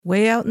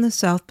Way out in the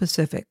South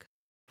Pacific,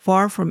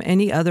 far from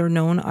any other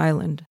known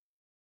island,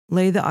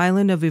 lay the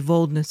island of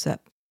Evoldnesep.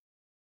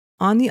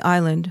 On the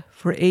island,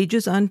 for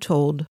ages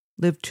untold,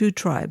 lived two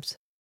tribes,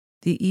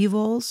 the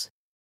Evols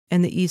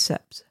and the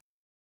Eseps.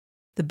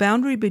 The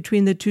boundary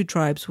between the two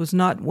tribes was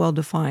not well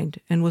defined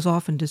and was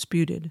often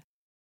disputed.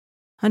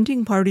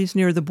 Hunting parties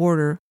near the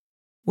border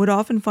would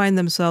often find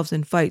themselves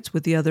in fights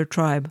with the other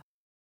tribe.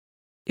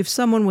 If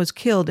someone was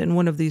killed in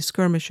one of these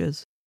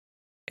skirmishes,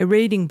 a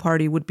raiding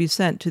party would be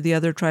sent to the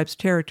other tribe's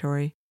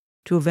territory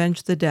to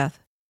avenge the death,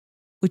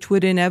 which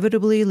would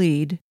inevitably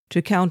lead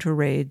to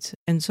counter-raids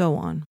and so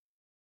on.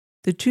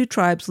 The two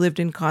tribes lived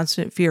in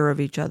constant fear of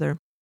each other.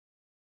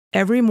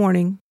 Every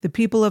morning, the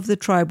people of the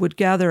tribe would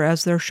gather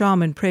as their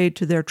shaman prayed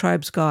to their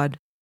tribe's god,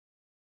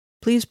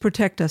 "Please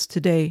protect us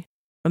today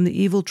from the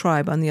evil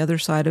tribe on the other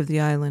side of the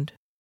island."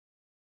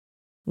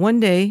 One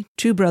day,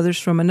 two brothers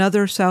from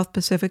another South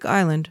Pacific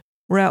island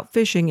were out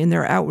fishing in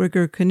their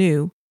outrigger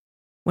canoe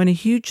when a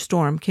huge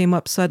storm came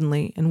up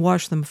suddenly and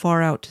washed them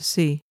far out to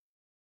sea.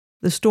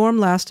 The storm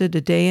lasted a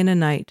day and a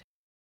night.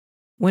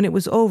 When it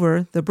was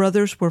over, the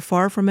brothers were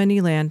far from any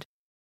land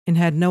and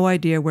had no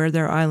idea where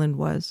their island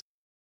was.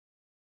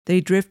 They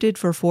drifted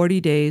for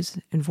 40 days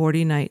and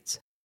 40 nights.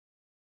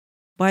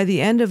 By the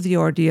end of the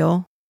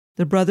ordeal,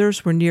 the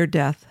brothers were near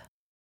death.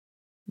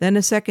 Then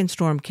a second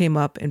storm came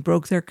up and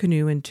broke their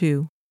canoe in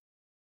two.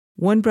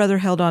 One brother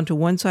held on to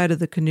one side of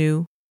the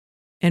canoe,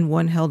 and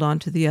one held on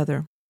to the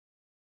other.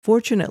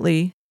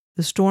 Fortunately,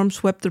 the storm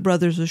swept the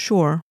brothers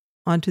ashore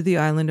onto the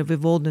island of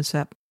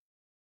Evoldnesep,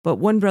 but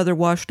one brother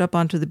washed up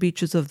onto the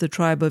beaches of the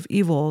tribe of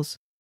Evols,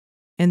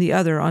 and the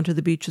other onto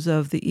the beaches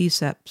of the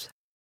Eseps.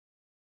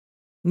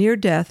 Near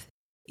death,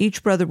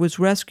 each brother was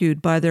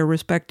rescued by their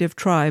respective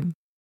tribe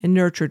and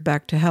nurtured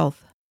back to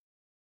health.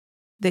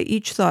 They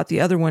each thought the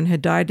other one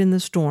had died in the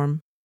storm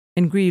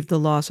and grieved the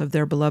loss of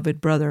their beloved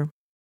brother.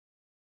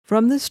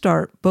 From the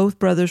start, both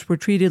brothers were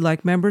treated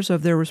like members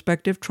of their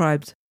respective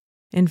tribes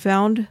and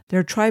found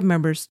their tribe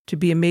members to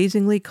be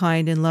amazingly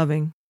kind and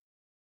loving.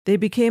 They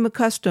became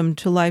accustomed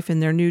to life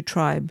in their new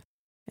tribe,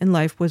 and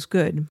life was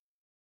good.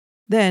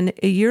 Then,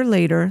 a year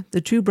later,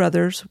 the two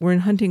brothers were in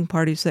hunting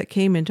parties that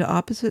came into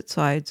opposite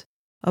sides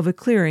of a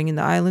clearing in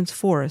the island's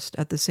forest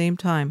at the same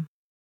time.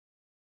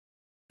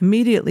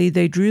 Immediately,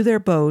 they drew their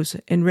bows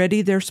and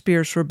readied their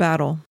spears for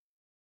battle.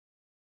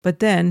 But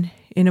then,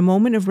 in a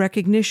moment of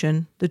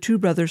recognition, the two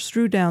brothers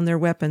threw down their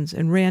weapons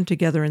and ran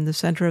together in the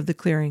center of the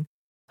clearing,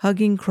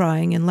 hugging,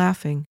 crying, and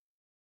laughing.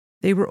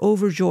 They were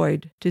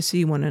overjoyed to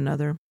see one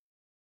another.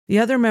 The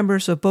other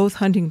members of both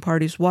hunting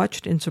parties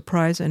watched in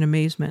surprise and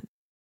amazement.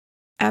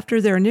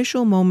 After their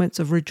initial moments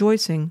of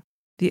rejoicing,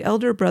 the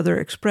elder brother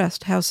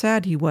expressed how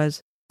sad he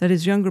was that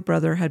his younger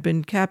brother had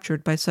been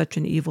captured by such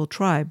an evil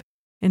tribe,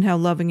 and how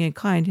loving and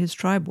kind his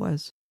tribe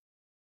was.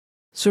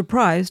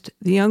 Surprised,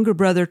 the younger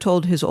brother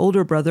told his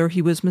older brother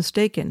he was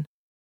mistaken,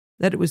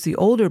 that it was the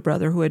older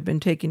brother who had been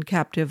taken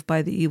captive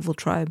by the evil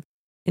tribe,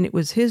 and it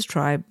was his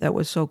tribe that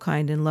was so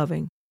kind and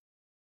loving.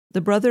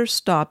 The brothers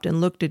stopped and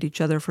looked at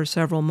each other for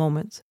several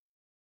moments.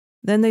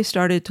 Then they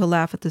started to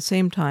laugh at the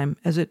same time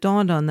as it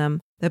dawned on them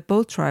that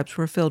both tribes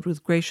were filled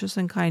with gracious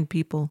and kind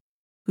people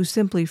who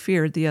simply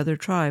feared the other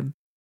tribe.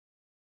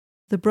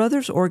 The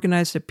brothers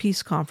organized a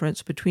peace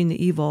conference between the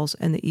Evols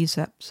and the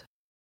Eseps.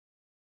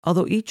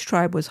 Although each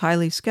tribe was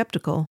highly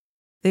skeptical,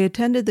 they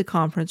attended the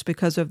conference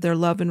because of their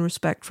love and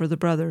respect for the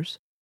brothers.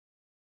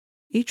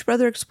 Each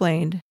brother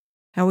explained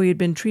how he had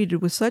been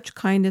treated with such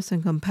kindness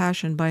and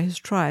compassion by his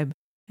tribe,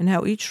 and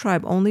how each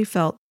tribe only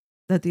felt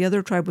that the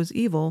other tribe was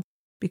evil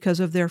because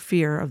of their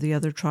fear of the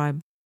other tribe.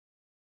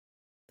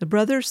 The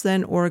brothers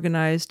then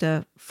organized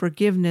a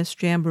forgiveness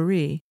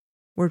jamboree,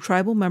 where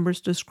tribal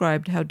members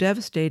described how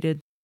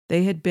devastated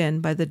they had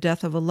been by the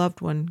death of a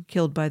loved one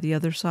killed by the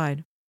other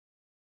side.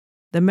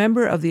 The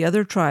member of the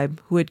other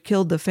tribe who had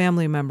killed the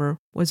family member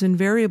was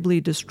invariably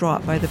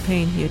distraught by the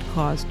pain he had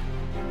caused,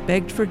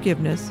 begged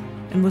forgiveness,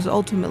 and was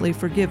ultimately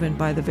forgiven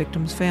by the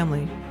victim's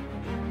family.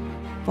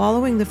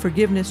 Following the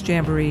forgiveness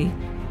jamboree,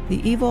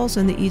 the Evols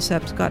and the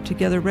Eseps got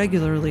together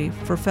regularly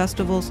for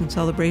festivals and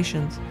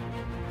celebrations.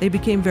 They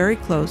became very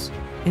close,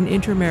 and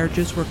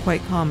intermarriages were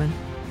quite common.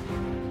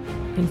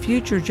 In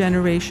future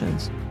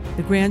generations,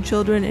 the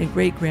grandchildren and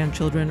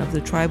great-grandchildren of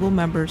the tribal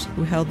members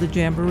who held the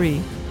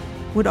jamboree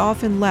would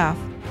often laugh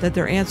that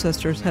their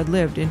ancestors had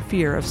lived in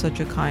fear of such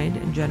a kind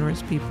and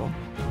generous people.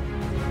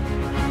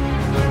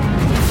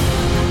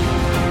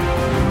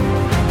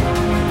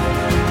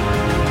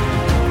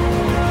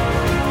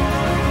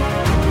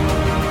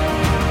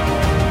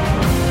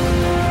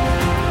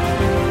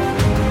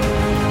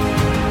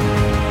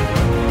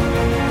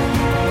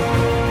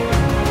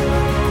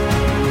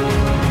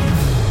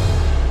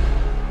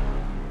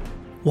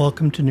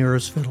 Welcome to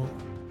Nero's Fiddle,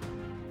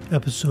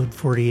 Episode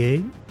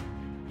 48,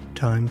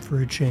 Time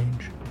for a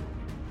Change.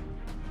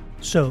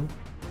 So,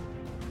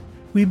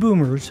 we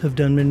boomers have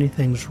done many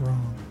things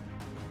wrong,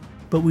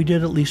 but we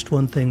did at least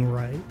one thing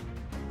right.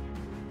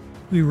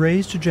 We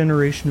raised a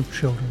generation of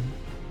children.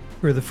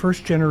 We're the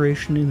first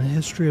generation in the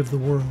history of the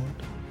world.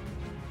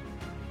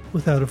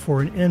 without a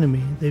foreign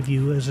enemy they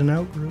view as an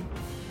outgroup.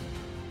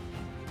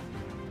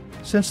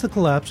 Since the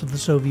collapse of the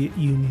Soviet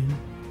Union,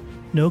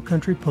 no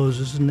country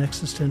poses an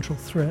existential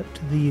threat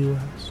to the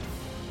U.S.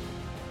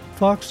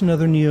 Fox and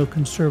other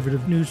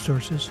neoconservative news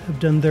sources have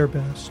done their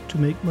best to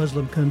make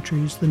Muslim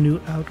countries the new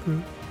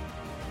outgroup.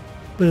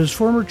 But as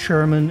former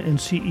chairman and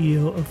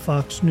CEO of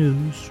Fox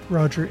News,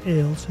 Roger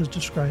Ailes, has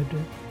described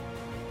it,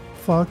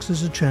 Fox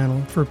is a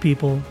channel for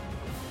people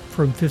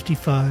from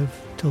 55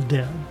 till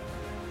dead.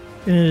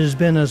 And it has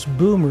been us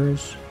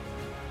boomers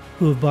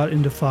who have bought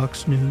into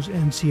Fox News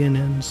and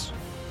CNN's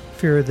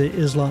fear the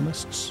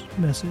Islamists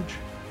message.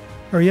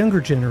 Our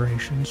younger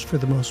generations, for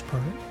the most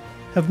part,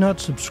 have not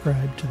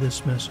subscribed to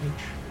this message,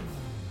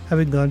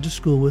 having gone to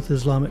school with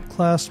Islamic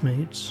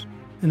classmates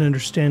and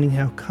understanding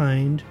how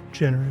kind,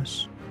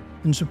 generous,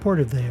 and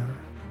supportive they are.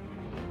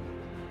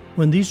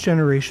 When these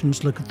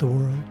generations look at the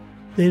world,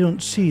 they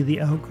don't see the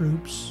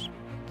outgroups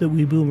that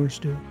we boomers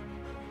do.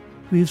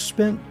 We've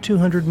spent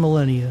 200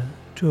 millennia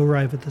to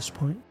arrive at this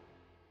point.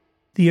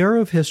 The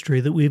era of history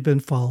that we've been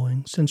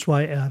following since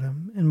why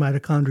Adam and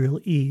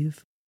mitochondrial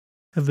Eve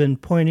have been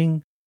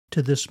pointing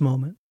to this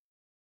moment.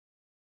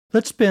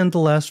 Let's spend the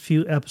last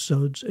few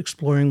episodes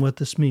exploring what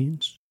this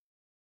means.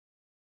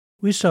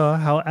 We saw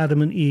how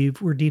Adam and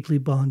Eve were deeply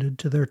bonded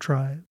to their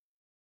tribe.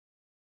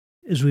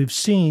 As we've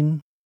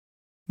seen,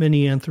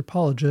 many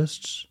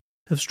anthropologists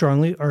have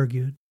strongly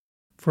argued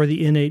for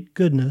the innate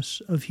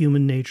goodness of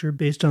human nature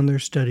based on their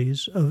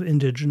studies of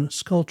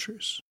indigenous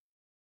cultures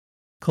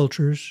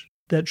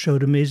that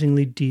showed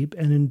amazingly deep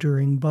and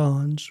enduring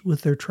bonds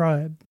with their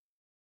tribe.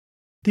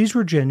 These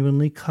were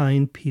genuinely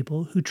kind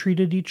people who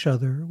treated each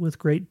other with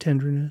great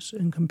tenderness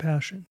and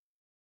compassion.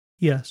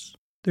 Yes,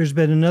 there's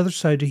been another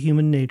side to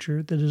human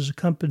nature that has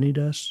accompanied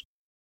us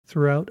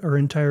throughout our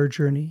entire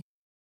journey.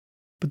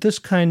 But this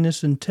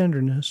kindness and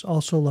tenderness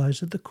also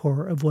lies at the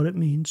core of what it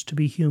means to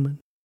be human.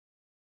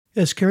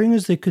 As caring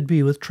as they could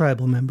be with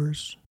tribal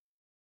members,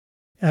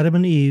 Adam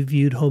and Eve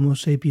viewed Homo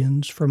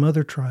sapiens from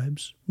other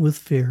tribes with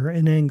fear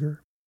and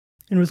anger,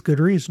 and with good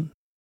reason.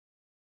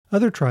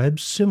 Other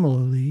tribes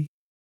similarly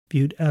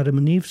viewed Adam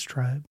and Eve's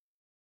tribe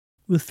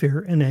with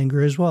fear and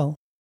anger as well.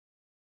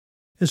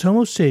 As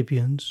Homo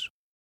sapiens,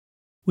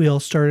 we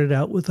all started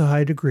out with a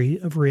high degree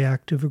of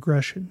reactive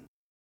aggression.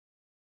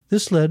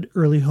 This led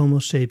early Homo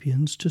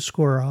sapiens to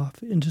square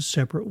off into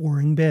separate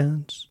warring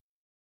bands.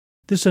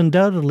 This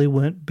undoubtedly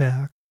went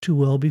back to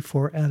well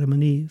before Adam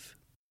and Eve.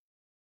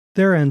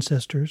 Their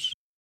ancestors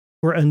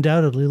were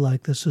undoubtedly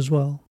like this as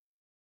well.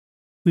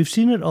 We've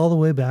seen it all the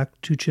way back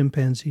to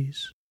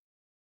chimpanzees.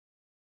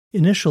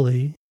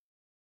 Initially,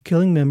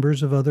 killing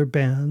members of other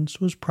bands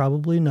was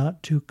probably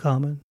not too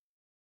common.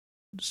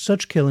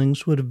 Such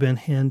killings would have been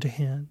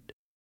hand-to-hand.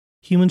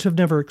 Humans have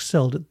never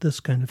excelled at this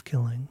kind of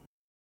killing.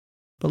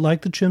 But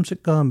like the chimps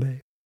at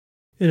Gombe,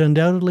 it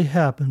undoubtedly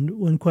happened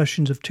when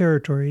questions of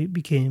territory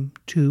became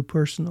too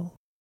personal.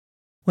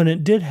 When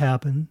it did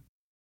happen,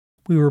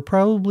 we were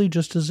probably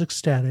just as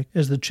ecstatic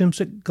as the chimps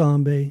at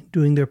Gombe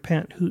doing their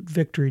pant-hoot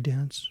victory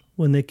dance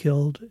when they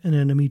killed an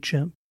enemy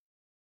chimp.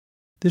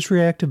 This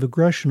reactive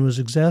aggression was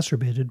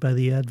exacerbated by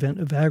the advent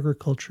of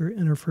agriculture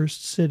in our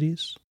first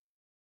cities.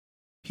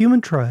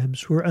 Human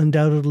tribes were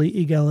undoubtedly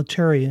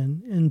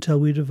egalitarian until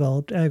we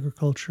developed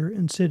agriculture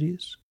in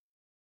cities.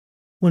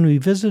 When we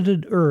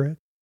visited Uruk,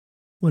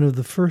 one of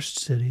the first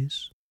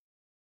cities,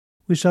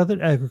 we saw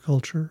that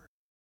agriculture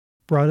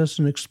brought us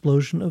an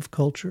explosion of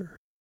culture,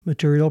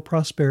 material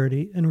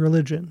prosperity, and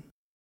religion.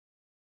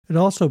 It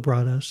also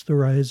brought us the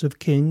rise of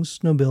kings,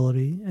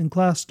 nobility, and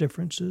class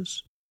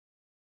differences,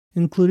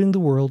 including the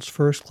world's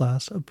first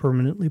class of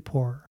permanently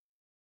poor,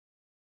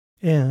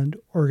 and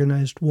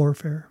organized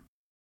warfare.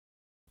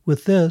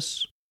 With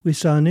this, we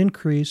saw an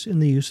increase in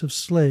the use of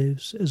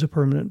slaves as a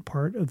permanent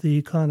part of the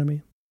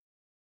economy,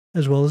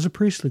 as well as a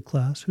priestly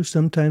class who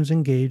sometimes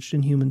engaged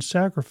in human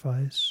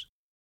sacrifice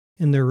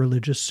in their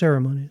religious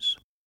ceremonies.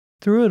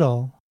 Through it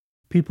all,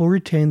 people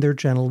retained their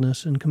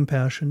gentleness and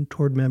compassion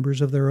toward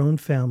members of their own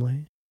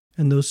family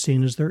and those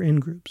seen as their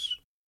in-groups.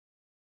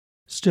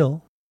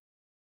 Still,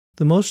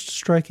 the most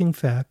striking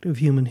fact of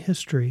human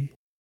history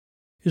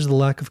is the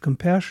lack of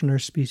compassion our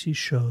species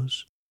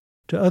shows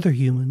to other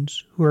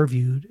humans who are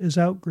viewed as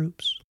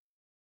outgroups,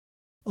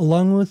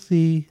 along with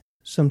the,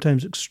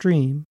 sometimes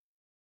extreme,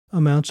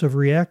 amounts of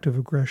reactive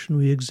aggression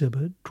we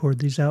exhibit toward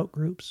these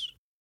outgroups.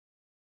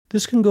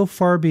 This can go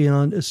far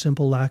beyond a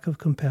simple lack of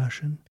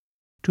compassion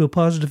to a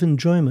positive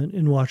enjoyment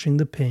in watching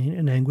the pain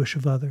and anguish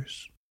of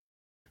others,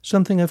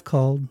 something I've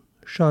called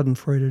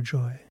schadenfreude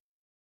joy.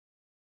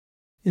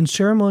 In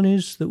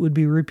ceremonies that would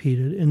be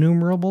repeated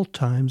innumerable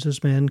times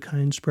as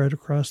mankind spread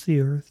across the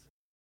earth,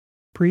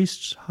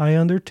 priests high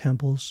on their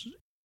temples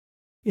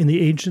in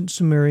the ancient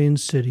Sumerian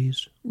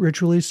cities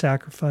ritually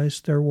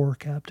sacrificed their war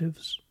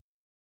captives.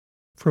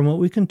 From what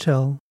we can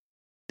tell,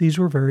 these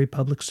were very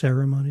public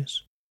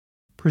ceremonies.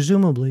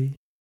 Presumably,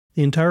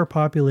 the entire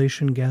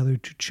population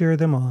gathered to cheer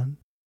them on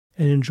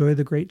and enjoy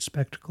the great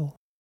spectacle.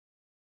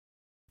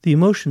 The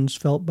emotions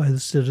felt by the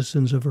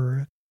citizens of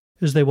Uruk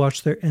as they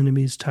watched their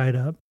enemies tied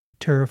up,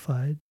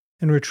 terrified,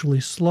 and ritually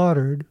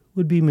slaughtered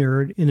would be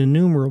mirrored in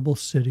innumerable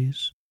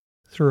cities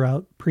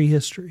throughout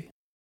prehistory.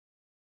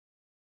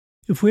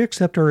 If we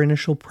accept our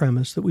initial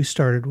premise that we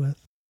started with,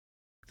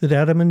 that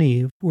Adam and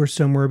Eve were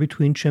somewhere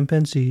between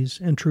chimpanzees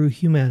and true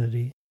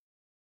humanity,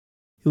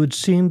 it would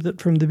seem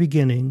that from the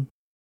beginning,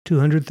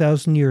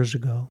 200,000 years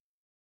ago,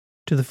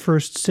 to the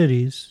first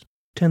cities,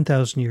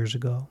 10,000 years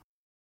ago,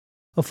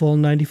 a full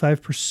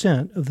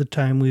 95% of the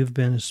time we have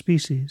been a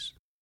species,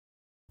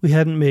 we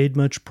hadn't made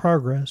much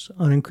progress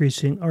on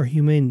increasing our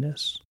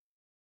humaneness,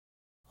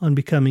 on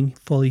becoming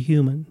fully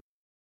human.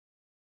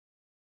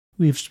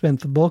 We've spent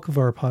the bulk of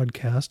our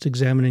podcast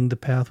examining the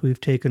path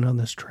we've taken on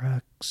this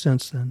track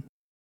since then.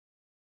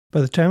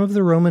 By the time of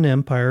the Roman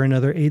Empire,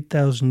 another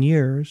 8,000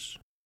 years,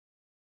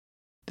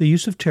 the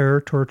use of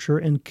terror, torture,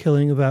 and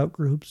killing of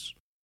outgroups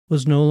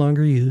was no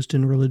longer used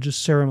in religious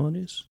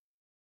ceremonies,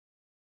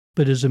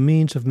 but as a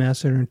means of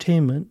mass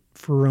entertainment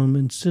for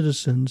Roman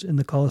citizens in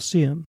the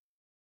Colosseum.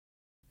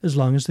 As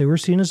long as they were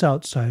seen as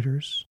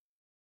outsiders,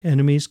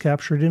 enemies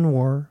captured in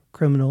war,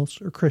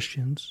 criminals, or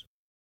Christians,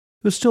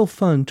 it was still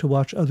fun to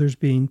watch others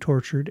being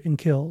tortured and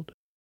killed.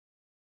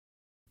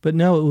 But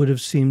now it would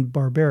have seemed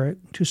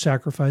barbaric to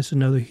sacrifice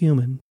another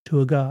human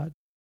to a god.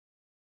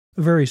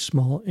 A very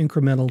small,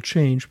 incremental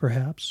change,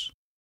 perhaps,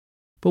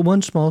 but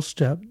one small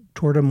step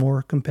toward a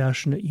more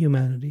compassionate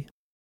humanity.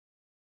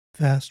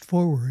 Fast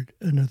forward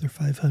another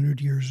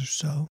 500 years or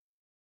so,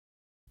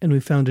 and we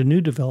found a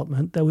new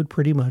development that would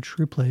pretty much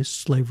replace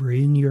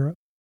slavery in Europe.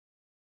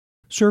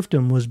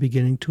 Serfdom was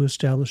beginning to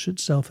establish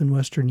itself in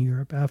Western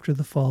Europe after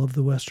the fall of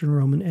the Western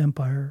Roman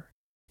Empire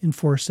in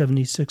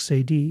 476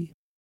 AD.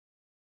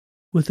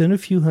 Within a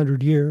few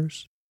hundred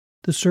years,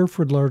 the serf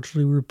would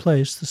largely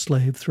replace the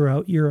slave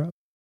throughout Europe.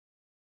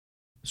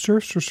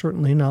 Serfs were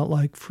certainly not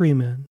like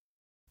freemen,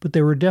 but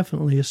they were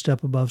definitely a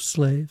step above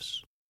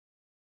slaves.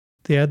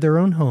 They had their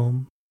own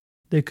home,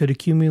 they could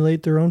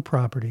accumulate their own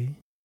property,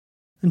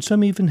 and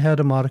some even had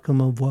a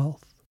modicum of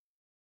wealth.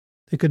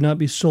 They could not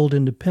be sold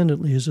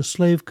independently as a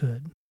slave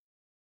could.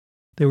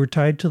 They were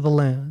tied to the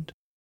land.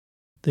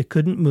 They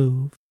couldn't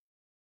move,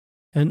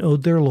 and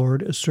owed their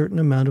lord a certain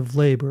amount of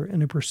labor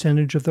and a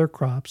percentage of their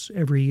crops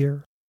every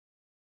year.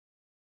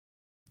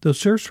 Though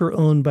serfs were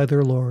owned by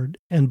their lord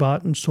and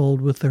bought and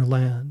sold with their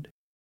land,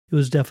 it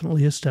was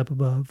definitely a step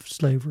above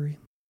slavery.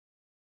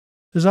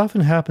 As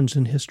often happens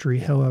in history,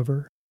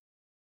 however,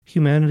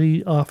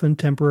 humanity often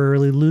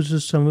temporarily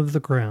loses some of the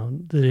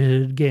ground that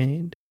it had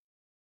gained.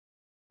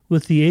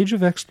 With the age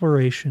of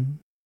exploration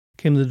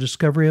came the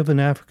discovery of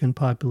an African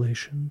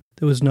population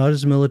that was not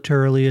as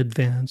militarily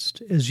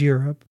advanced as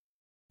Europe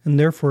and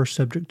therefore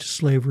subject to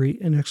slavery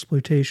and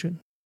exploitation.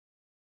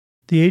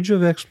 The age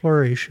of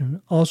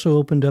exploration also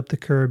opened up the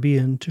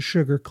Caribbean to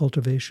sugar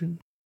cultivation.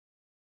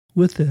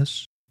 With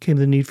this came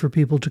the need for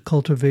people to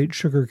cultivate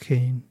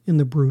sugarcane in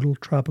the brutal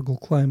tropical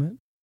climate.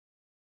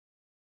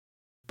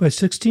 By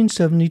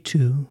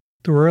 1672,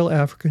 the Royal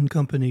African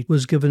Company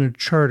was given a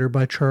charter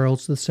by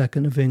Charles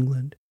II of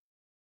England,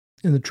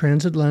 and the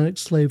transatlantic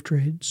slave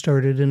trade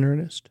started in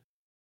earnest.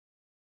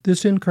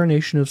 This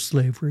incarnation of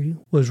slavery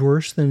was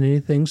worse than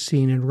anything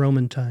seen in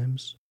Roman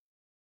times,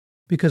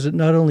 because it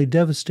not only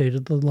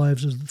devastated the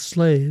lives of the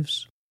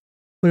slaves,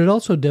 but it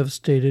also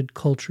devastated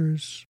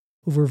cultures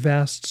over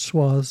vast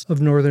swaths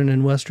of northern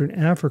and western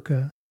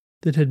Africa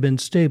that had been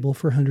stable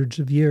for hundreds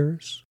of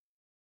years.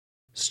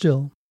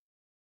 Still,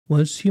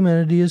 once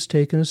humanity has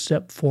taken a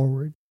step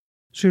forward,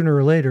 sooner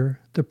or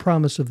later the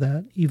promise of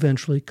that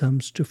eventually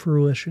comes to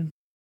fruition.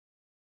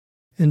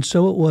 And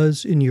so it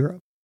was in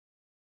Europe.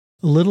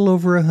 A little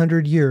over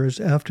 100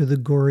 years after the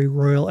gory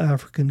Royal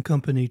African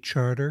Company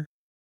Charter,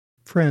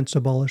 France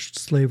abolished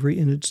slavery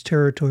in its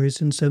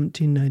territories in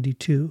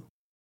 1792,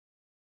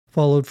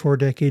 followed 4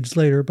 decades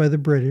later by the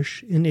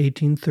British in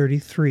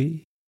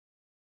 1833.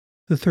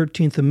 The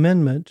 13th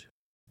Amendment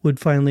would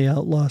finally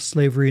outlaw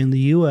slavery in the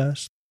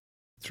U.S.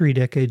 3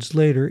 decades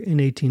later in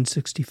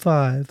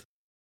 1865,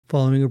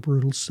 following a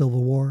brutal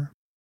civil war.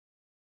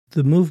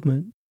 The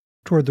movement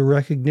toward the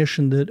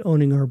recognition that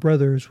owning our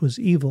brothers was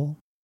evil,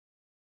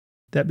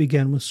 that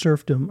began with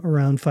serfdom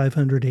around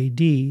 500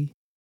 AD,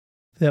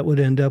 that would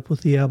end up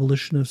with the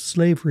abolition of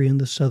slavery in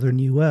the southern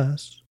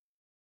U.S.,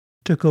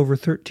 took over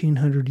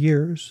 1,300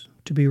 years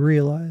to be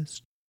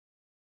realized.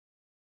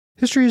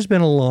 History has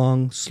been a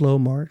long, slow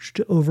march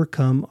to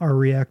overcome our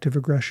reactive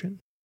aggression,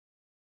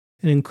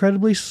 an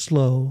incredibly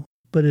slow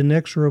but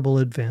inexorable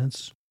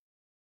advance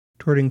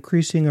toward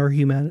increasing our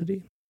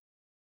humanity,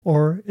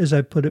 or, as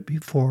I've put it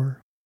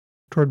before,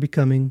 toward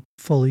becoming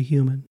fully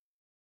human.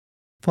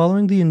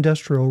 Following the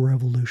Industrial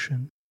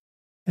Revolution,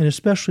 and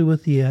especially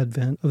with the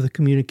advent of the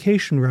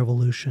Communication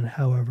Revolution,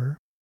 however,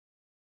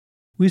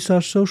 we saw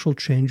social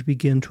change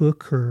begin to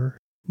occur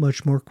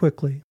much more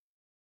quickly.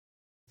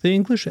 The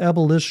English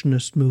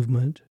abolitionist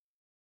movement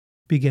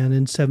began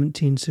in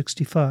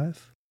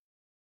 1765.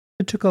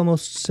 It took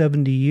almost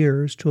 70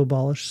 years to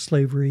abolish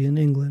slavery in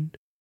England.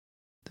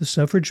 The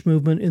suffrage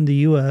movement in the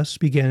U.S.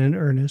 began in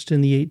earnest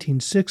in the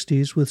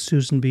 1860s with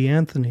Susan B.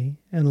 Anthony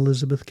and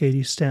Elizabeth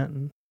Cady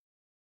Stanton.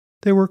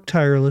 They worked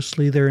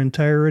tirelessly their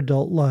entire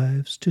adult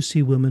lives to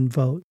see women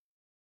vote.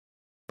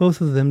 Both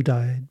of them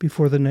died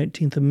before the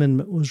 19th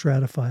Amendment was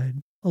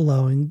ratified,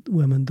 allowing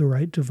women the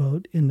right to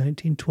vote in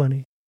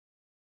 1920.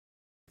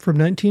 From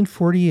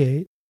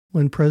 1948,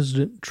 when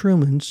President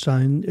Truman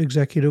signed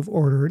Executive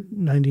Order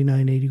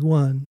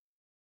 9981,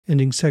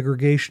 ending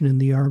segregation in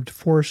the armed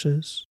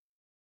forces,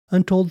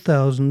 untold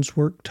thousands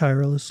worked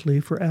tirelessly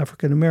for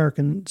African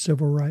American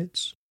civil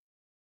rights.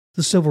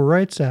 The Civil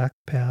Rights Act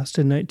passed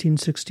in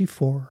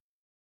 1964.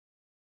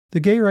 The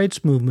gay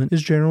rights movement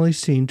is generally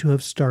seen to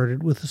have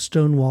started with the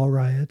Stonewall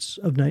riots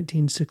of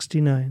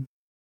 1969.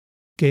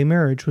 Gay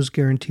marriage was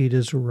guaranteed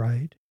as a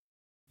right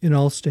in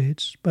all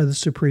states by the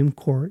Supreme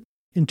Court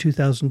in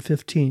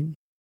 2015.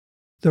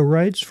 Though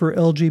rights for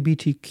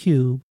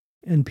LGBTQ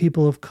and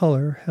people of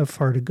color have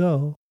far to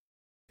go,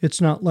 it's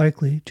not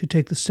likely to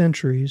take the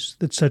centuries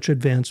that such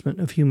advancement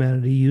of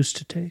humanity used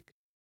to take.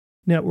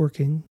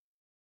 Networking,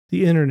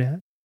 the internet,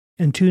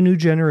 and two new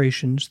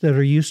generations that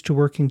are used to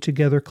working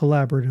together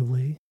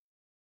collaboratively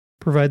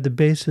provide the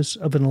basis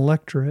of an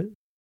electorate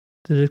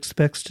that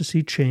expects to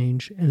see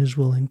change and is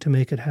willing to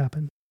make it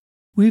happen.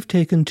 We've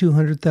taken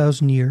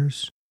 200,000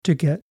 years to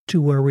get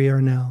to where we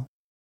are now.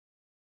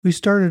 We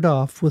started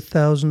off with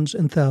thousands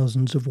and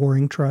thousands of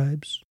warring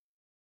tribes,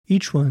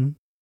 each one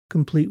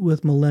complete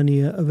with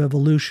millennia of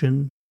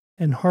evolution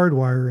and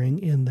hardwiring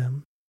in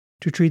them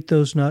to treat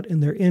those not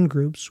in their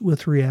in-groups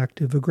with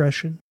reactive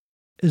aggression.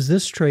 As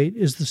this trait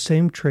is the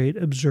same trait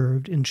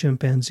observed in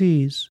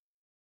chimpanzees,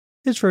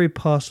 it's very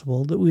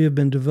possible that we have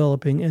been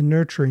developing and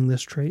nurturing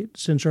this trait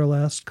since our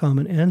last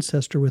common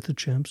ancestor with the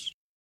chimps,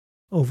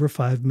 over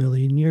 5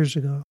 million years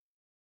ago.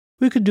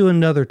 We could do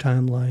another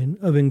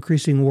timeline of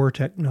increasing war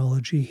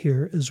technology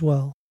here as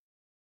well.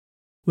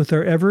 With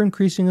our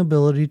ever-increasing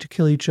ability to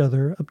kill each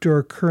other up to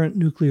our current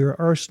nuclear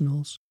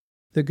arsenals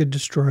that could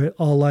destroy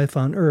all life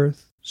on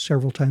Earth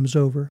several times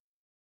over,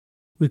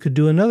 we could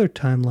do another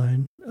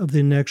timeline of the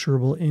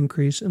inexorable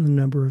increase in the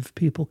number of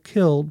people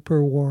killed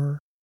per war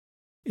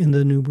in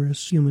the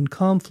numerous human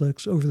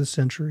conflicts over the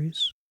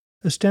centuries.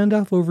 A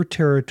standoff over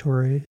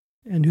territory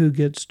and who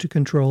gets to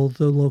control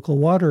the local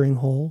watering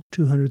hole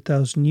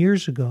 200,000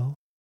 years ago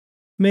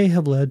may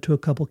have led to a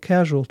couple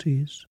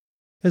casualties,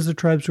 as the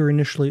tribes were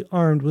initially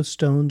armed with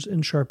stones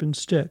and sharpened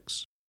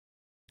sticks,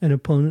 and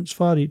opponents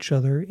fought each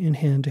other in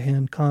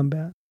hand-to-hand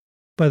combat.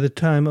 By the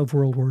time of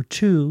World War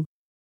II,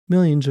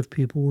 millions of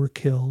people were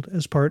killed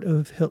as part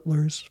of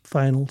Hitler's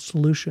final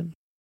solution,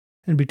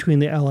 and between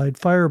the Allied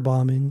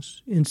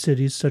firebombings in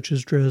cities such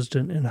as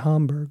Dresden and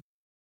Hamburg,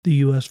 the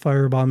U.S.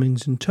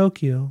 firebombings in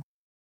Tokyo,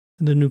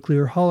 and the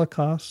nuclear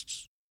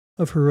holocausts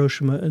of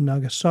Hiroshima and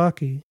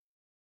Nagasaki,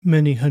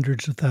 many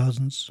hundreds of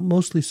thousands,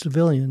 mostly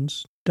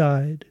civilians,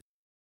 died.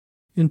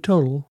 In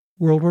total,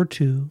 World War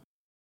II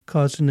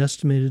caused an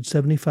estimated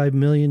 75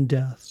 million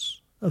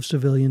deaths of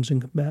civilians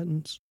and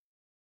combatants.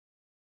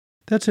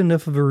 That's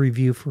enough of a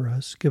review for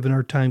us, given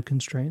our time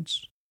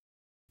constraints.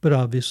 But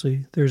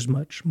obviously, there's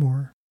much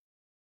more.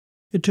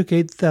 It took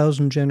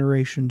 8,000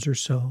 generations or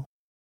so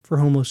for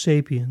Homo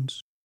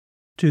sapiens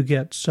to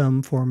get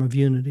some form of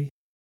unity.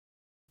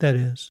 That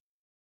is,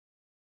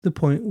 the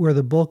point where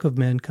the bulk of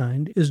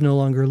mankind is no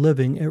longer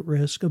living at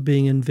risk of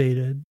being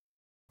invaded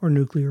or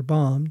nuclear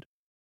bombed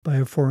by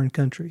a foreign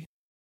country.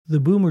 The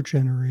boomer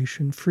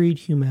generation freed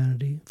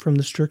humanity from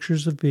the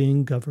strictures of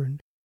being governed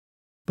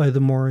by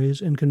the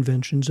mores and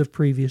conventions of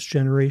previous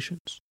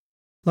generations.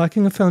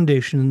 Lacking a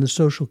foundation in the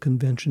social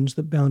conventions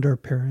that bound our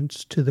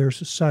parents to their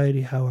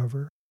society,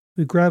 however,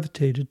 we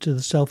gravitated to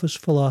the selfish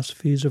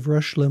philosophies of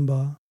Rush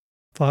Limbaugh,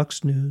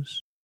 Fox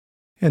News,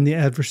 and the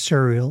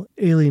adversarial,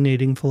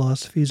 alienating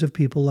philosophies of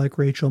people like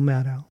Rachel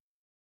Maddow.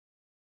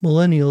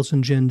 Millennials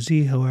and Gen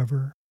Z,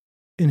 however,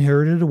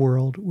 inherited a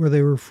world where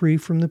they were free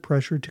from the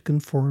pressure to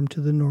conform to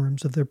the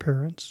norms of their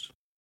parents.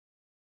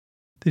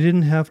 They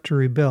didn't have to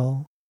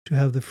rebel to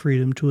have the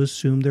freedom to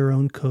assume their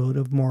own code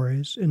of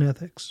mores and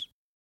ethics.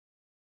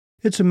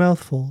 It's a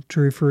mouthful to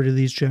refer to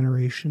these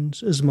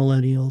generations as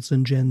Millennials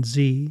and Gen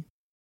Z,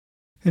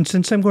 and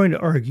since I'm going to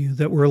argue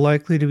that we're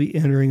likely to be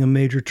entering a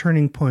major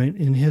turning point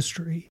in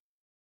history,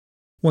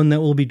 one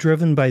that will be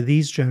driven by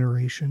these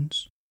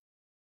generations,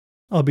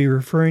 I'll be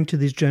referring to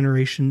these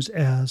generations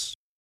as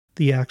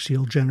the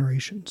axial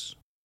generations.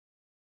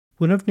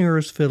 One of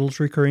Nero's fiddle's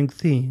recurring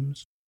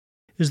themes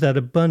is that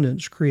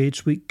abundance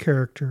creates weak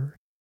character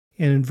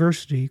and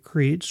adversity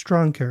creates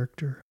strong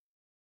character.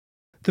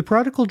 The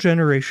prodigal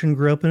generation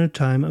grew up in a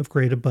time of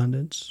great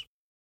abundance.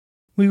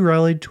 We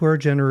rallied to our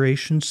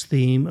generation's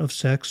theme of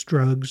sex,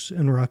 drugs,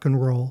 and rock and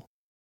roll.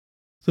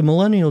 The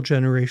millennial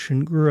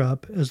generation grew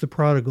up as the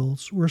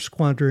prodigals were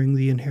squandering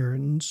the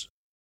inheritance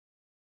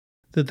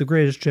that the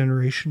greatest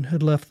generation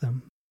had left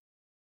them.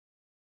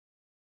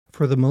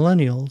 For the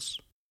millennials,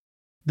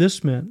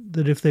 this meant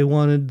that if they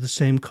wanted the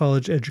same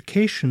college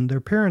education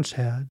their parents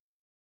had,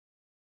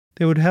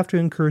 they would have to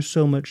incur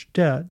so much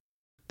debt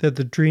that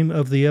the dream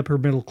of the upper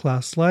middle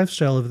class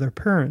lifestyle of their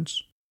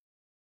parents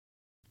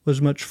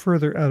was much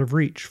further out of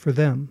reach for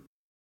them.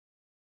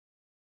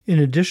 In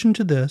addition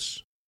to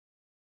this,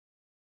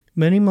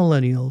 Many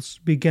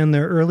millennials began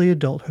their early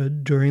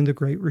adulthood during the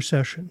Great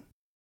Recession,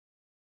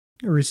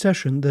 a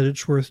recession that,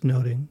 it's worth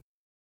noting,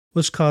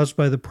 was caused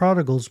by the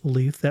prodigal's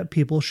belief that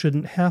people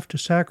shouldn't have to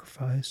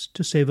sacrifice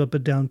to save up a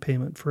down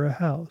payment for a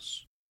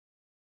house,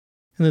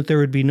 and that there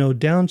would be no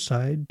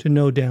downside to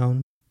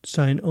no-down,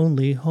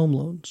 sign-only home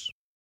loans.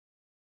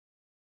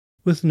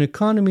 With an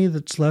economy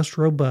that's less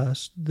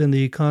robust than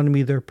the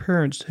economy their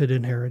parents had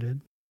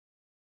inherited,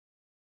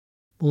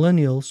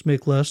 millennials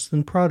make less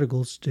than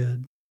prodigals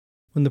did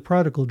when the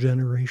prodigal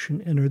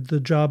generation entered the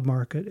job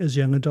market as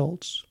young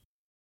adults.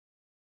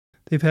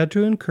 They've had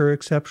to incur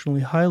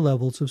exceptionally high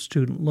levels of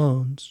student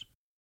loans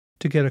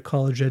to get a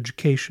college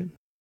education.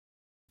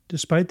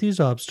 Despite these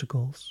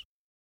obstacles,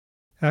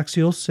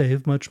 axials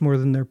save much more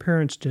than their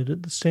parents did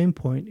at the same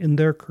point in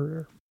their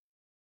career.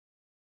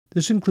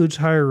 This includes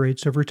higher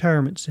rates of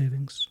retirement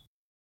savings.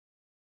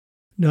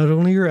 Not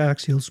only are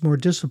axials more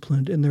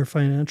disciplined in their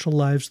financial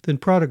lives than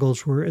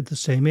prodigals were at the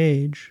same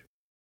age,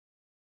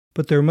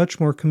 but they're much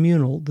more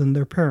communal than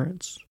their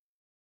parents.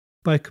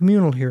 By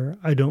communal here,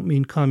 I don't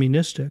mean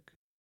communistic,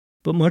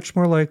 but much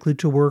more likely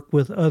to work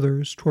with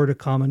others toward a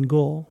common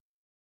goal.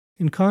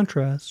 In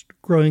contrast,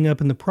 growing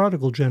up in the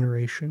prodigal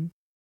generation,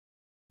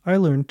 I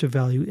learned to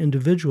value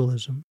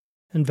individualism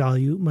and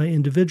value my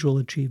individual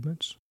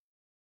achievements.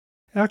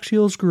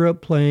 Axials grew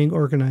up playing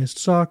organized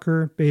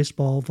soccer,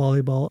 baseball,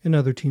 volleyball, and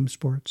other team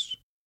sports.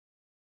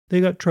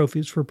 They got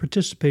trophies for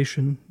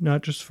participation,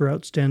 not just for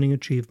outstanding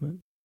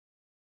achievement.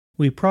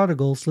 We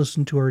prodigals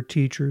listened to our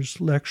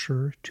teachers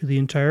lecture to the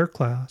entire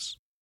class,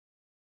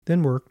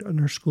 then worked on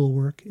our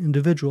schoolwork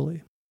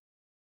individually.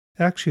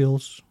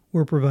 Axials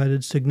were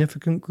provided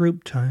significant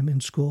group time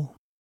in school.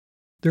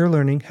 Their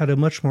learning had a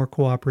much more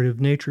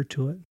cooperative nature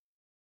to it,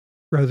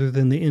 rather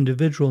than the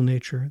individual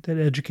nature that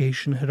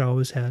education had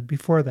always had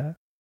before that.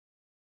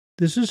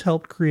 This has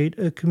helped create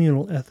a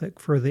communal ethic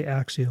for the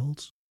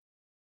axials,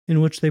 in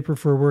which they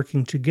prefer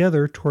working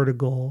together toward a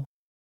goal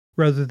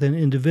rather than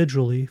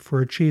individually for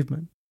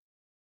achievement.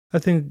 I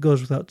think it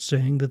goes without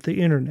saying that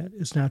the internet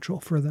is natural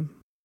for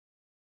them.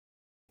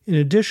 In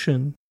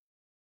addition,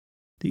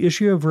 the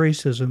issue of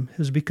racism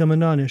has become a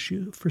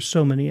non-issue for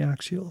so many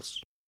axials.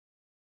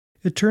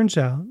 It turns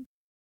out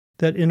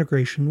that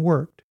integration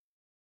worked.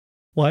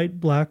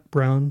 White, black,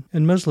 brown,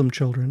 and Muslim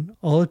children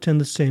all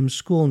attend the same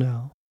school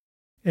now,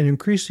 and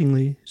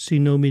increasingly see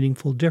no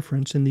meaningful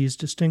difference in these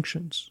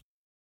distinctions.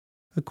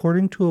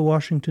 According to a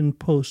Washington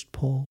Post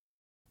poll,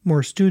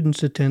 more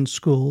students attend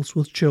schools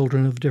with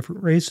children of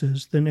different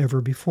races than ever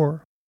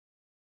before.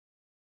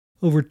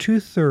 Over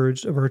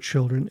 2/3 of our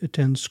children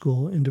attend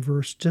school in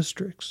diverse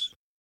districts.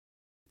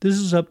 This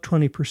is up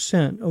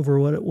 20% over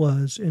what it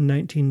was in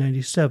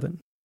 1997,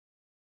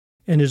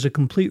 and is a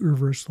complete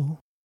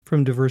reversal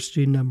from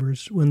diversity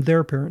numbers when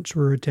their parents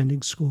were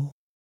attending school.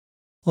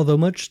 Although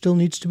much still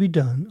needs to be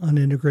done on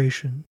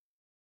integration,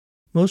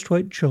 most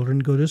white children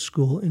go to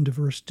school in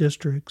diverse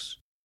districts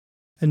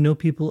and know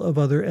people of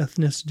other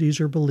ethnicities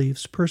or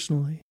beliefs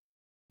personally.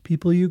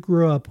 People you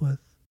grew up with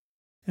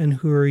and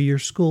who are your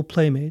school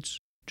playmates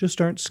just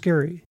aren't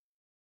scary,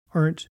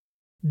 aren't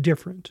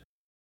different,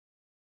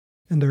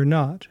 and they're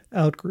not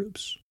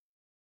outgroups.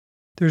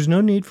 There's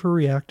no need for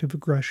reactive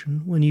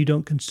aggression when you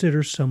don't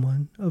consider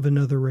someone of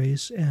another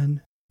race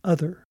an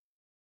other.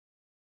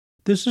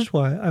 This is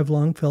why I've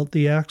long felt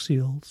the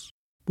axials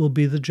will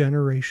be the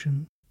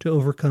generation to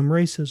overcome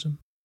racism.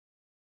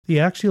 The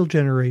axial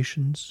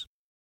generations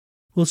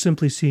will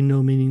simply see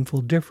no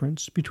meaningful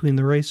difference between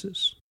the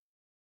races.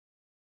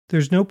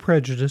 There's no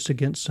prejudice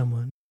against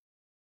someone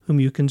whom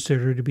you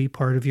consider to be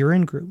part of your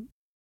in-group.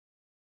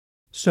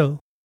 So,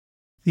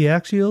 the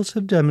axials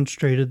have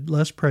demonstrated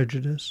less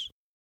prejudice,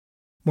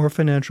 more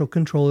financial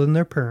control than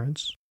their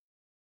parents,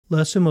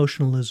 less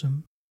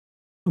emotionalism,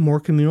 a more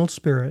communal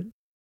spirit,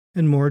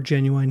 and more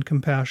genuine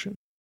compassion.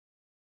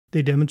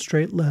 They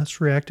demonstrate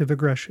less reactive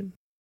aggression.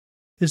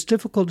 It's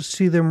difficult to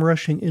see them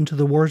rushing into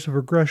the wars of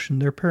aggression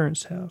their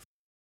parents have.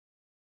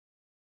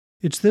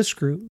 It's this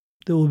group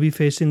that will be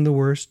facing the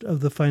worst of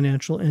the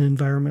financial and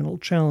environmental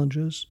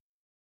challenges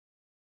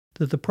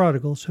that the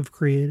prodigals have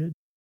created.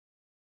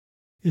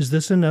 Is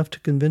this enough to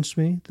convince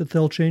me that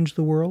they'll change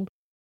the world?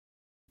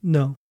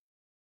 No.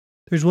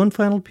 There's one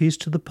final piece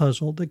to the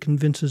puzzle that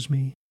convinces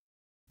me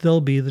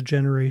they'll be the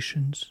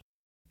generations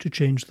to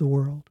change the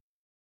world,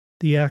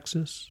 the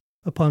axis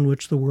upon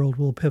which the world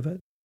will pivot.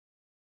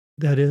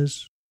 That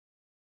is,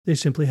 they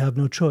simply have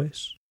no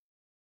choice.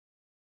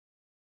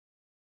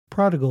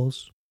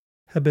 Prodigals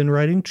have been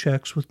writing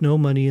checks with no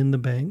money in the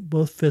bank,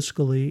 both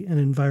fiscally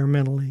and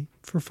environmentally,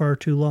 for far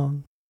too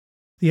long.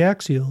 The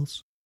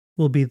axials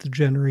will be the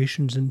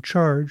generations in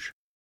charge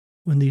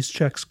when these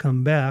checks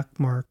come back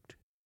marked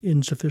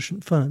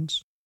insufficient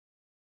funds.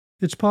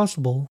 It's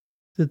possible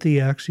that the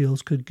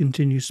axials could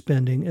continue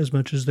spending as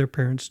much as their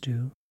parents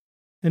do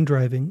and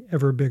driving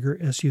ever bigger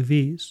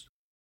SUVs,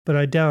 but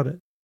I doubt it.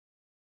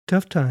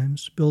 Tough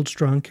times build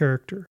strong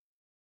character.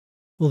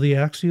 Will the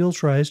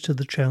axials rise to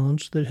the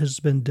challenge that has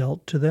been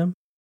dealt to them?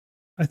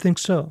 I think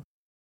so.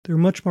 They're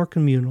much more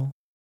communal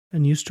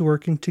and used to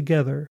working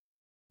together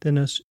than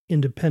us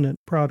independent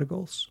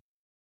prodigals.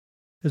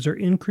 As their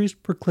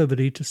increased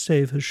proclivity to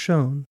save has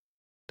shown,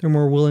 they're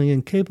more willing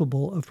and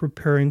capable of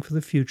preparing for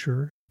the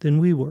future than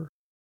we were.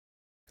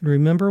 And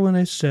remember when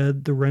I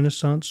said the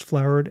Renaissance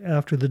flowered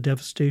after the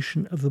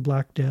devastation of the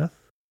Black Death?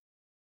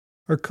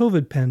 Our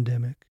COVID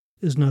pandemic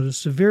is not as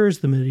severe as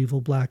the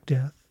medieval Black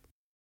Death.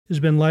 It has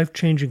been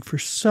life-changing for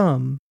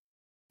some,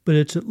 but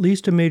it's at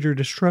least a major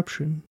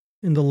disruption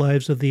in the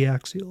lives of the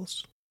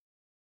Axials.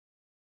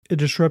 A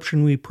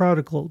disruption we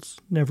prodigals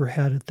never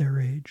had at their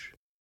age.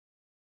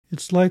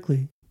 It's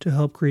likely to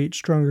help create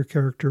stronger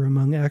character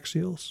among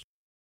Axials.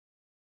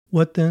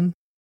 What then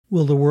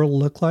will the world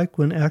look like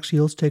when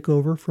Axials take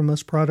over from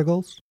us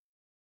prodigals?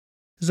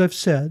 As I've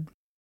said,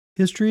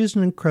 history is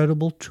an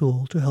incredible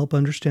tool to help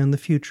understand the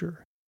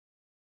future,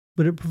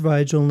 but it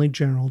provides only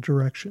general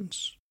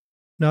directions,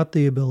 not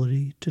the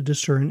ability to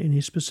discern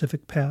any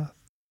specific path.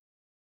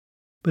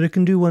 But it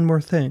can do one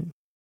more thing.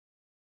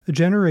 A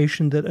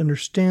generation that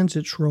understands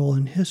its role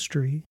in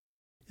history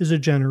is a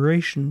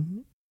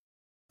generation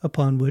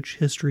upon which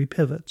history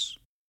pivots.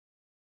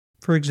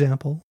 For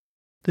example,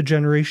 the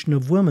generation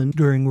of women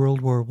during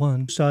World War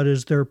I saw it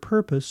as their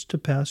purpose to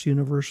pass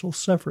universal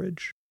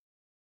suffrage.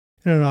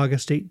 And on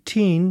August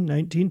 18,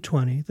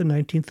 1920, the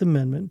 19th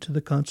Amendment to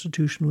the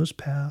Constitution was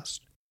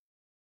passed,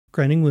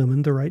 granting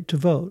women the right to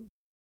vote.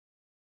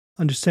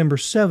 On December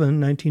 7,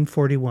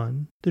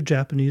 1941, the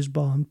Japanese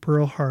bombed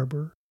Pearl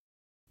Harbor,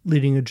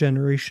 leading a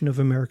generation of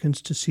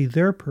Americans to see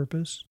their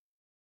purpose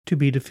to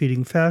be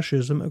defeating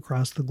fascism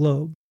across the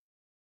globe.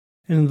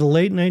 And in the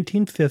late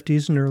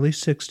 1950s and early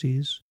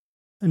 60s,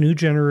 a new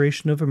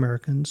generation of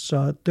Americans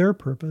saw it their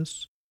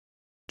purpose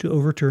to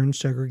overturn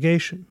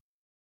segregation.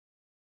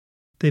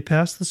 They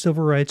passed the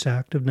Civil Rights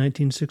Act of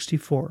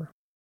 1964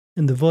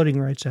 and the Voting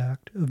Rights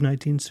Act of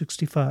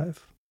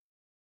 1965.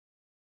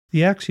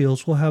 The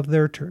Axials will have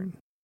their turn.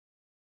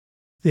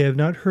 They have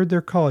not heard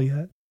their call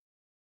yet.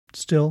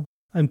 Still,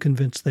 I'm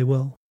convinced they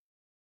will.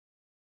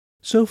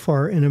 So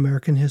far in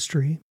American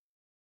history,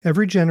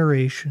 every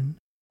generation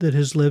that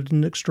has lived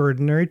in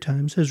extraordinary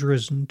times has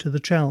risen to the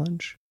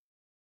challenge.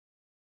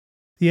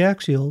 The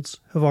Axials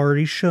have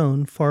already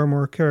shown far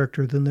more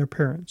character than their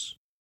parents.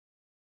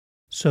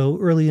 So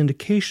early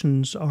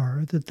indications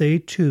are that they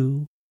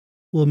too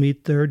will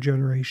meet their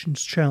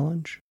generation's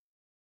challenge.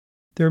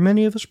 There are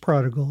many of us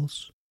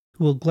prodigals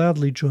who will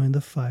gladly join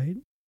the fight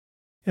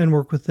and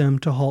work with them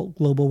to halt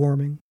global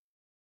warming.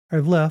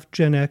 I've left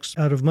Gen X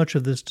out of much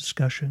of this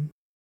discussion,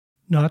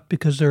 not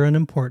because they're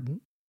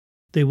unimportant.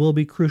 They will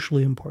be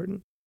crucially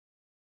important.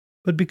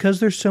 But because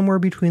they're somewhere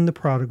between the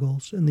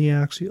prodigals and the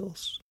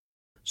Axials.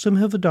 Some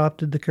have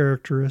adopted the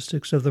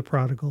characteristics of the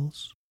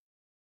prodigals.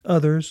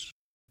 Others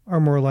are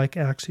more like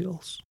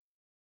Axials.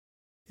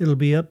 It'll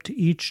be up to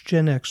each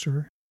Gen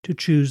Xer to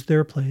choose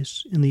their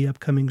place in the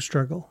upcoming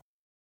struggle.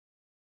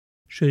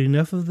 Should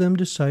enough of them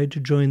decide to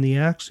join the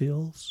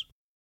Axials,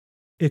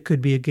 it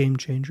could be a game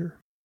changer.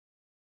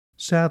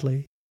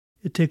 Sadly,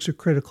 it takes a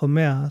critical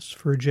mass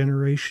for a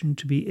generation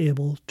to be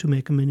able to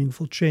make a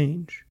meaningful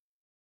change.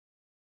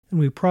 And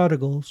we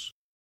prodigals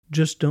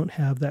just don't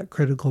have that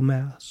critical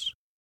mass.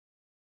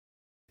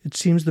 It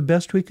seems the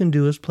best we can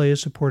do is play a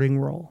supporting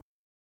role.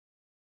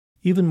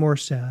 Even more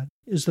sad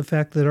is the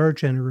fact that our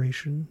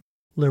generation,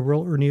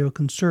 liberal or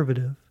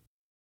neoconservative,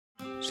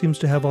 seems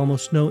to have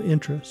almost no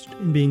interest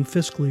in being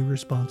fiscally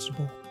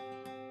responsible.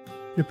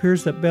 It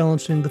appears that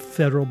balancing the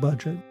federal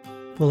budget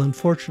will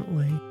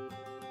unfortunately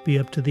be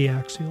up to the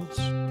Axials.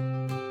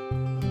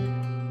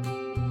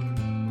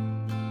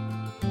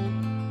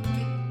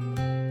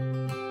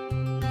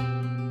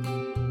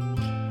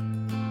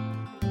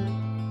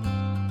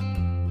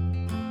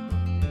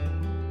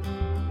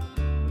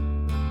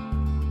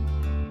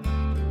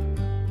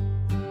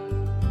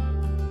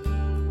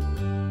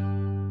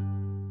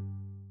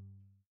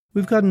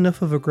 We've got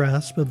enough of a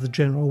grasp of the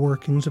general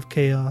workings of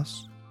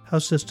chaos, how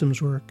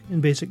systems work,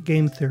 and basic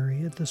game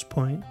theory at this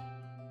point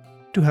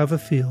to have a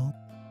feel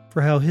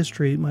for how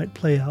history might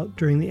play out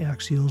during the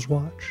Axials'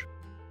 watch.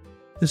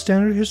 The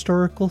standard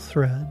historical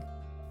thread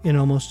in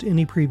almost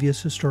any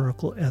previous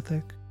historical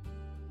ethic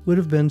would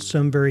have been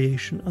some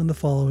variation on the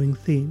following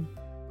theme.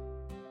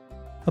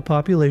 A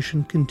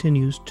population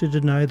continues to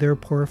deny their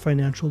poor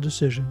financial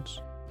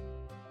decisions.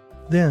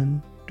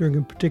 Then, during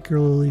a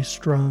particularly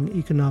strong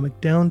economic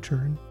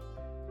downturn,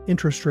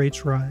 interest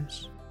rates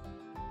rise,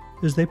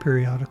 as they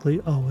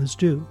periodically always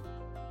do.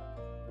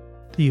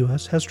 The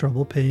U.S. has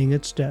trouble paying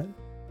its debt,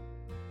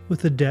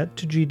 with the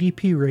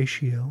debt-to-GDP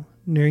ratio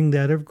nearing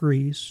that of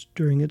Greece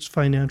during its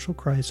financial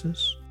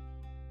crisis.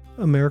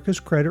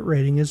 America's credit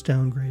rating is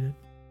downgraded.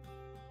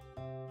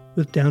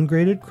 With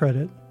downgraded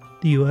credit,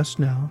 the U.S.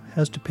 now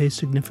has to pay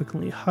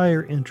significantly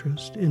higher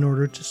interest in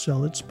order to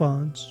sell its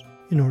bonds,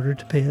 in order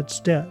to pay its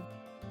debt.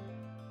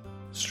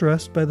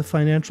 Stressed by the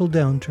financial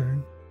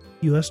downturn,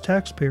 U.S.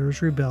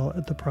 taxpayers rebel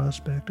at the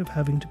prospect of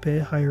having to pay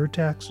higher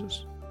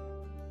taxes.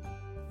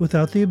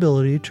 Without the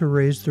ability to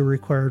raise the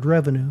required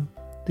revenue,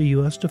 the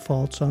U.S.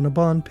 defaults on a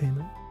bond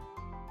payment.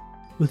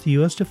 With the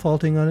U.S.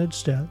 defaulting on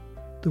its debt,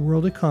 the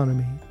world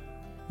economy,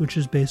 which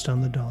is based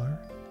on the dollar,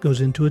 goes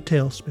into a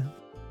tailspin.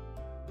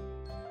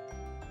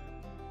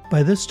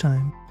 By this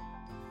time,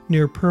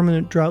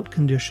 near-permanent drought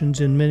conditions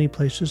in many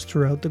places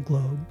throughout the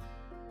globe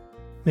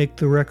make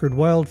the record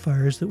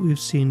wildfires that we've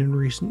seen in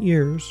recent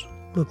years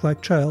look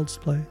like child's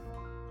play.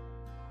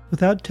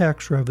 Without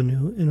tax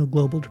revenue in a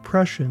global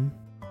depression,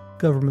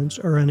 governments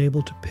are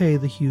unable to pay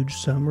the huge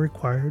sum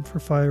required for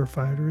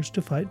firefighters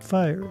to fight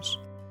fires,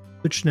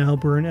 which now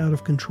burn out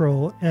of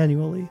control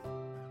annually.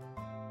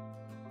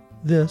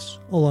 This,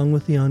 along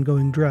with the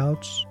ongoing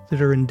droughts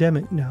that are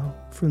endemic now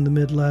from the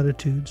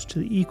mid-latitudes to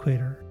the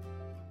equator,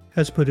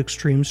 has put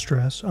extreme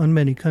stress on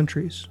many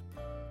countries.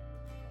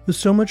 With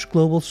so much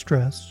global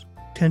stress,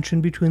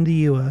 tension between the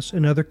U.S.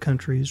 and other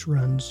countries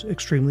runs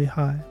extremely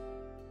high.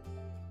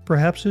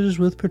 Perhaps it is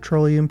with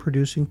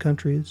petroleum-producing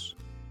countries,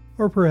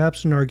 or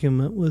perhaps an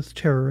argument with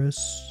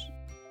terrorists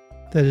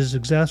that is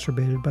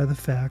exacerbated by the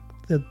fact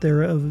that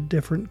they're of a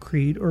different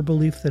creed or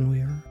belief than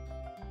we are.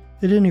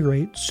 At any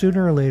rate,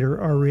 sooner or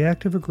later our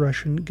reactive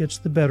aggression gets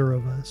the better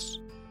of us,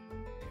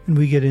 and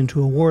we get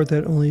into a war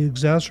that only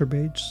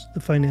exacerbates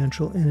the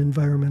financial and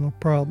environmental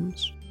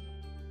problems.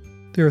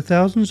 There are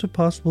thousands of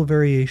possible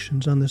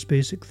variations on this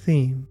basic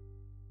theme,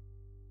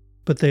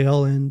 but they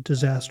all end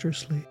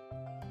disastrously.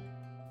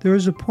 There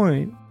is a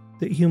point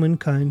that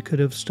humankind could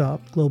have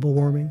stopped global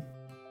warming,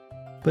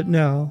 but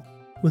now,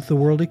 with the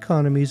world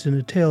economies in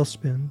a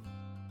tailspin,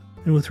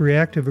 and with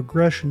reactive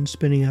aggression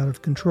spinning out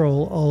of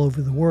control all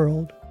over the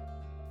world,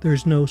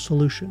 there's no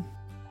solution.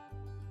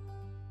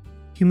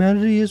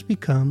 Humanity has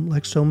become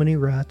like so many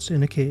rats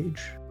in a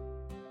cage.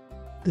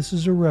 This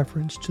is a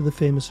reference to the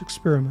famous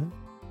experiment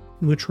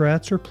in which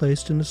rats are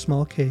placed in a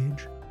small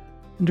cage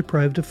and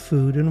deprived of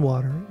food and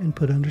water and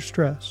put under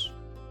stress.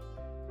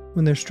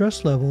 When their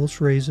stress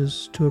levels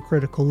raises to a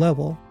critical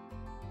level,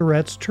 the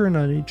rats turn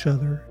on each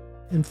other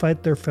and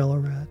fight their fellow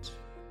rats,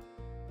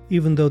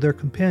 even though their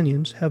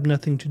companions have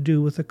nothing to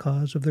do with the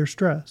cause of their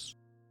stress.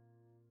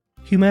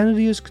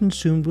 Humanity is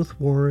consumed with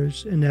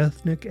wars and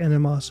ethnic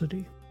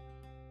animosity.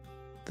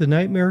 The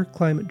nightmare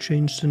climate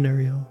change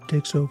scenario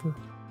takes over.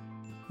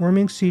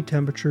 Warming sea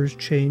temperatures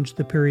change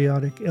the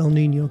periodic El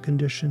Niño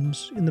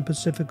conditions in the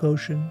Pacific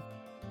Ocean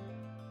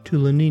to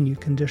La Niña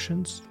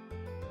conditions,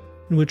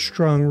 in which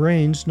strong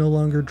rains no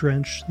longer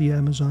drench the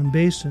Amazon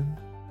basin,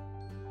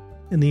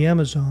 and the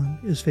Amazon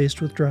is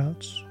faced with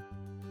droughts.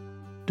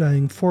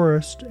 Dying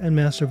forests and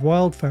massive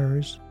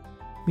wildfires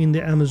mean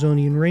the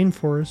Amazonian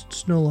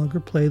rainforests no longer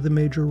play the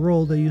major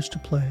role they used to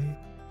play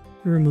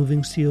in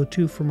removing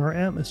CO2 from our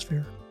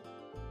atmosphere.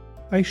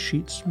 Ice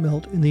sheets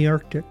melt in the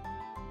Arctic.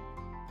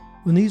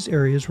 When these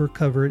areas were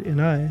covered in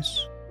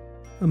ice,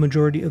 a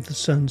majority of the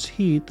sun's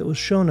heat that was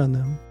shown on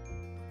them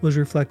was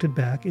reflected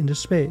back into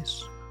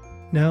space.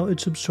 Now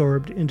it's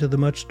absorbed into the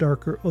much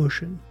darker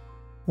ocean,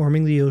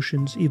 warming the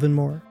oceans even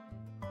more.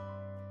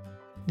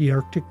 The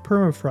Arctic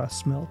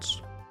permafrost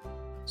melts,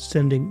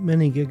 sending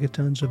many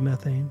gigatons of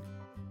methane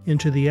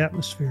into the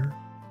atmosphere,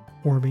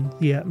 warming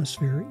the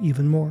atmosphere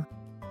even more.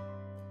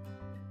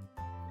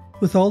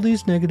 With all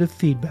these negative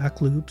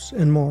feedback loops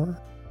and more,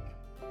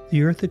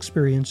 the Earth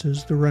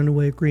experiences the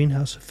runaway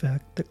greenhouse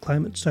effect that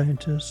climate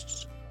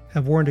scientists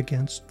have warned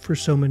against for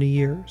so many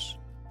years.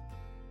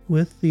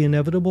 With the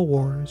inevitable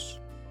wars,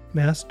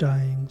 mass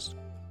dyings,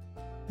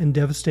 and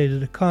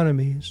devastated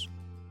economies,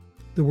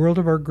 the world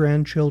of our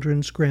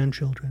grandchildren's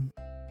grandchildren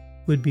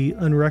would be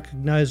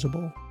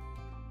unrecognizable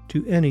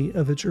to any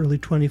of its early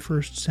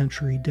 21st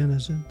century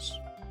denizens.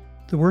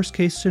 The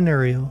worst-case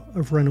scenario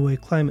of runaway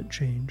climate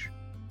change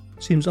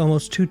seems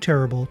almost too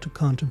terrible to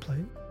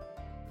contemplate,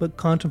 but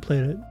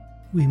contemplate it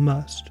we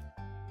must,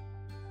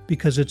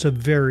 because it's a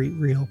very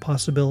real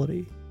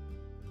possibility,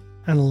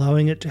 and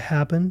allowing it to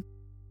happen,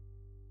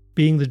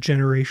 being the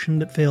generation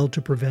that failed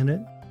to prevent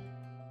it,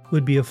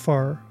 would be a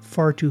far,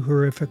 far too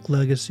horrific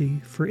legacy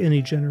for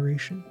any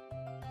generation.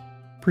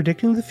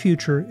 Predicting the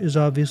future is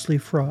obviously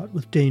fraught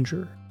with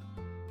danger,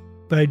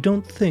 but I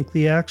don't think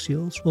the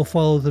axials will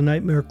follow the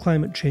nightmare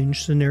climate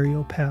change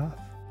scenario path.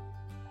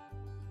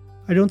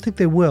 I don't think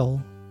they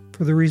will,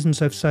 for the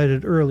reasons I've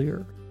cited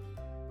earlier,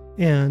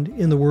 and,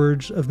 in the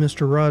words of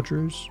Mr.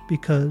 Rogers,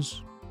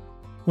 because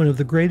one of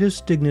the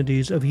greatest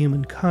dignities of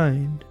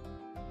humankind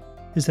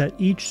is that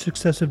each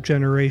successive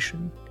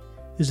generation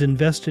is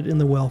invested in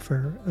the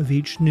welfare of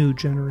each new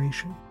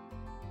generation.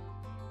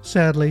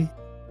 Sadly,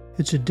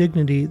 it's a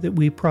dignity that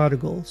we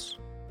prodigals,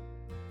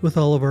 with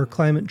all of our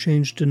climate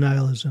change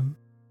denialism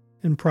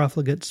and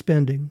profligate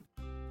spending,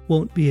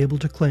 won't be able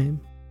to claim.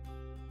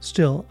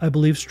 Still, I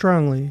believe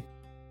strongly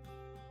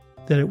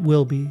that it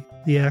will be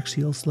the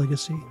axials'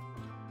 legacy.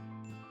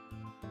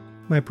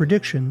 My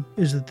prediction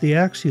is that the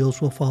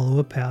axials will follow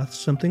a path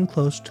something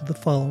close to the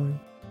following.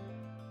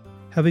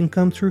 Having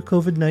come through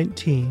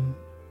COVID-19,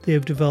 they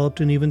have developed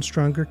an even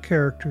stronger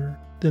character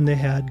than they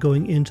had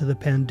going into the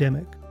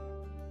pandemic.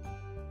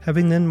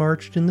 Having then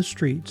marched in the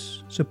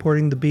streets,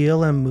 supporting the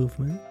BLM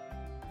movement,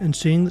 and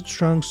seeing that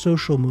strong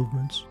social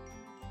movements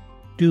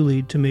do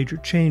lead to major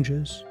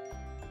changes,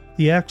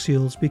 the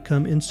axials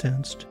become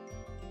incensed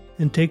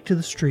and take to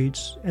the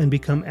streets and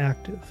become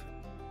active.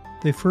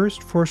 They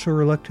first force a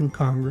reluctant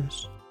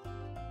Congress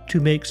to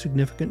make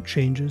significant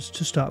changes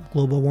to stop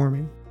global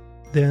warming.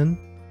 Then,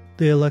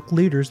 they elect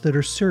leaders that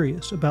are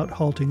serious about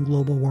halting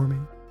global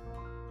warming.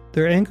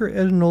 Their anger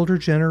at an older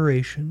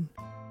generation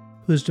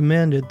who has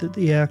demanded that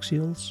the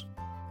Axials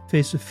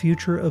face a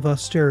future of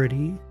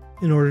austerity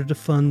in order to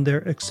fund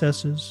their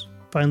excesses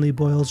finally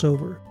boils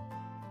over.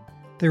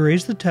 They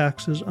raise the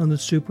taxes on the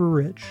super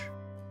rich,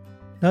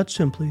 not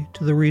simply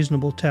to the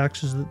reasonable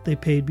taxes that they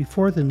paid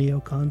before the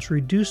neocons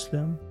reduced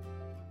them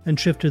and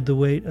shifted the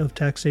weight of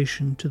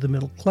taxation to the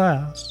middle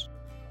class,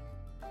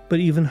 but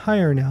even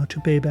higher now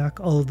to pay back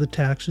all of the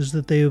taxes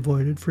that they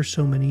avoided for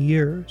so many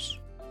years.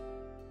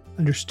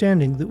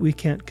 Understanding that we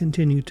can't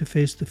continue to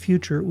face the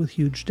future with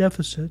huge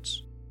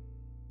deficits,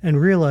 and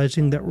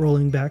realizing that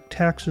rolling back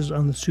taxes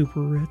on the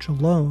super rich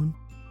alone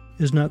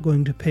is not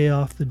going to pay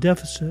off the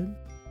deficit,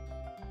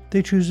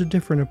 they choose a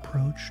different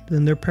approach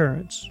than their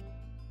parents.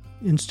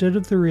 Instead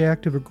of the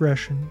reactive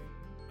aggression,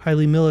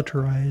 highly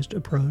militarized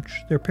approach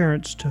their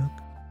parents took,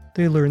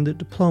 they learned that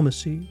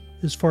diplomacy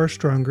is far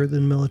stronger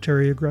than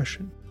military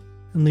aggression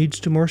and leads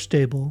to more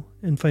stable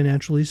and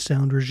financially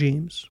sound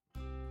regimes.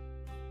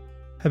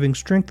 Having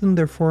strengthened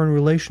their foreign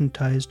relation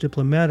ties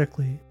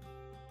diplomatically,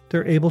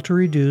 they're able to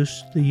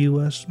reduce the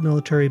U.S.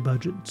 military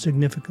budget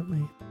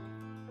significantly.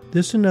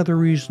 This and other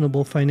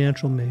reasonable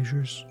financial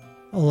measures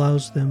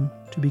allows them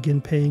to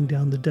begin paying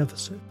down the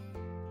deficit.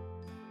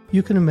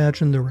 You can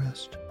imagine the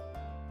rest.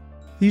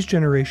 These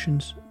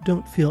generations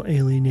don't feel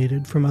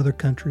alienated from other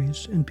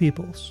countries and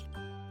peoples.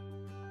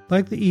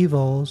 Like the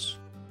evals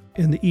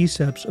and the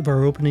ESEPs of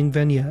our opening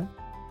vignette,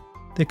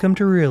 they come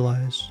to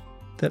realize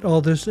that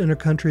all this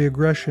intercountry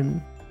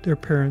aggression their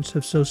parents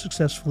have so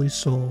successfully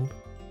sold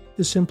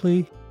is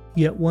simply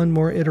yet one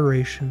more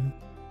iteration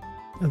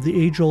of the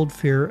age-old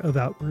fear of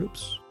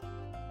outgroups.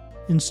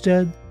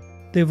 Instead,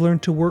 they've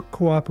learned to work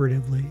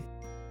cooperatively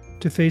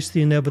to face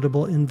the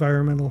inevitable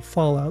environmental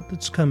fallout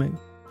that's coming,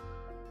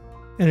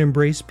 and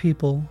embrace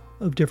people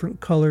of different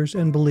colors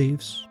and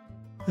beliefs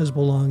as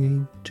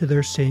belonging to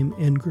their same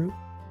in-group.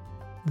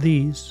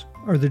 These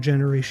are the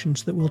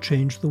generations that will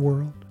change the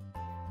world.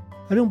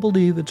 I don't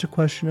believe it's a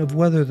question of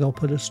whether they'll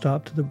put a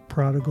stop to the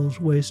prodigals'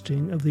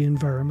 wasting of the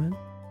environment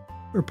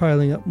or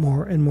piling up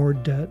more and more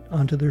debt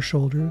onto their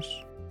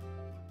shoulders.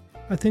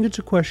 I think it's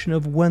a question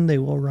of when they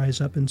will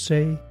rise up and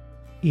say,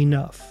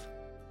 enough.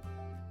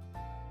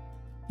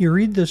 Your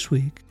read this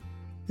week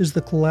is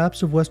The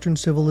Collapse of Western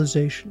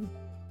Civilization,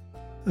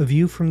 A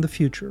View from the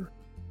Future,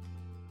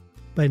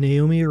 by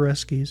Naomi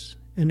Oreskes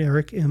and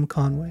Eric M.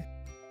 Conway.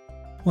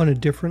 Want a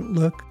different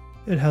look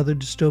at how the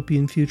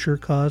dystopian future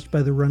caused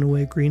by the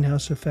runaway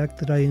greenhouse effect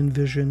that I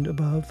envisioned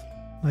above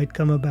might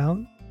come about?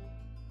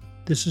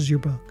 This is your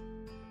book.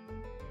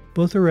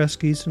 Both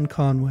Oreskes and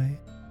Conway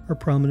are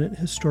prominent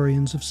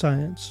historians of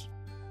science.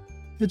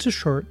 It's a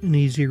short and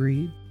easy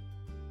read.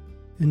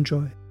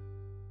 Enjoy.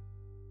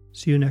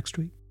 See you next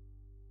week.